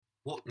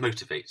What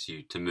motivates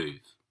you to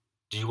move?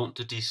 Do you want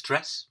to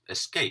de-stress,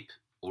 escape,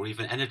 or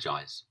even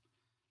energize?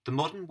 The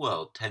modern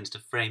world tends to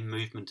frame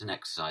movement and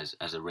exercise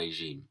as a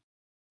regime,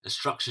 a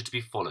structure to be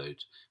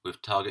followed,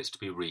 with targets to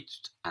be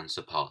reached and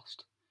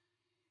surpassed.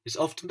 It's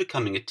often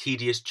becoming a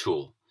tedious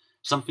chore,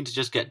 something to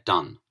just get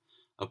done,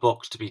 a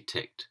box to be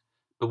ticked.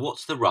 But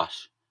what's the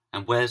rush,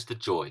 and where's the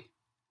joy?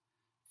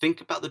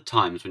 Think about the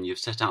times when you've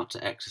set out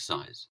to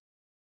exercise,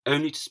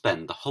 only to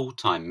spend the whole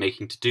time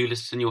making to-do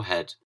lists in your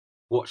head,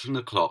 watching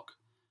the clock,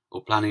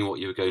 or planning what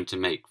you are going to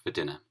make for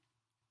dinner.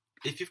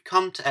 If you've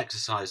come to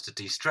exercise to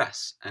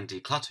de-stress and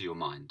declutter your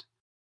mind,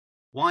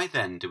 why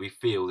then do we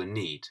feel the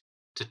need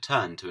to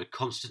turn to a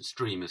constant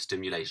stream of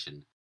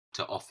stimulation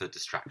to offer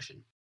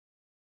distraction?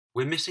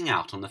 We're missing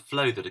out on the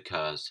flow that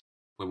occurs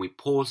when we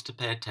pause to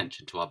pay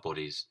attention to our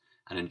bodies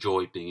and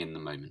enjoy being in the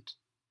moment.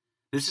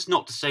 This is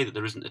not to say that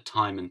there isn't a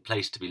time and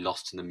place to be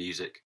lost in the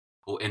music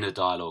or inner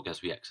dialogue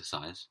as we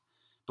exercise,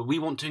 but we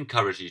want to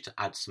encourage you to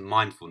add some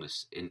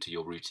mindfulness into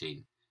your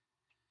routine.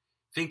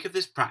 Think of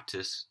this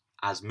practice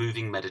as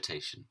moving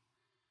meditation.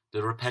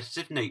 The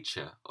repetitive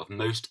nature of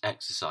most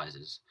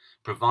exercises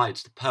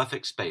provides the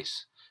perfect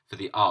space for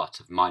the art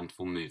of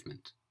mindful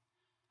movement.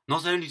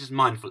 Not only does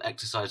mindful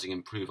exercising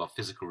improve our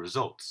physical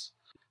results,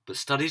 but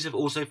studies have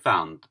also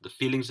found that the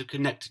feelings of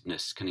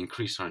connectedness can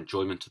increase our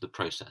enjoyment of the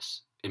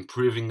process,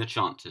 improving the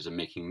chances of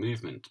making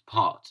movement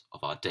part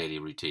of our daily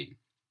routine.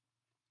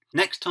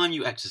 Next time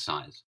you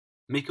exercise,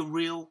 make a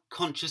real,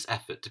 conscious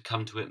effort to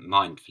come to it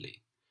mindfully.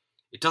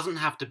 It doesn't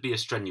have to be a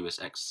strenuous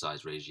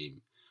exercise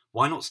regime.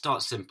 Why not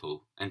start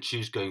simple and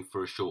choose going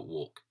for a short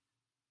walk?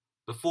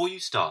 Before you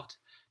start,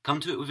 come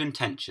to it with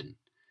intention.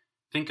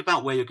 Think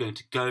about where you're going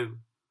to go,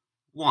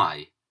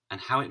 why,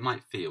 and how it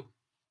might feel.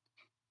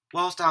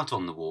 Whilst out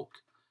on the walk,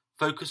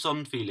 focus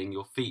on feeling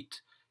your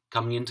feet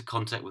coming into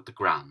contact with the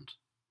ground.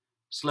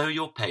 Slow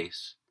your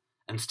pace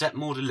and step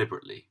more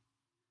deliberately,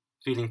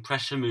 feeling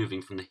pressure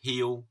moving from the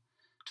heel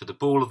to the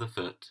ball of the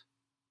foot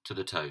to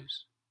the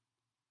toes.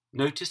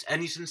 Notice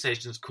any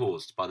sensations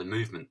caused by the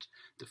movement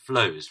that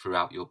flows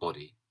throughout your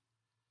body.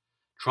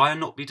 Try and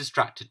not be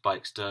distracted by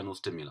external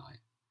stimuli.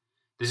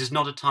 This is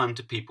not a time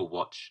to people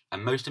watch,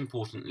 and most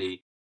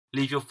importantly,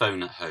 leave your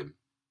phone at home.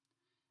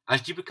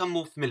 As you become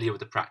more familiar with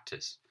the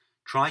practice,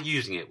 try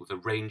using it with a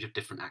range of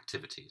different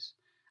activities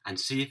and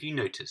see if you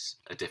notice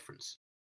a difference.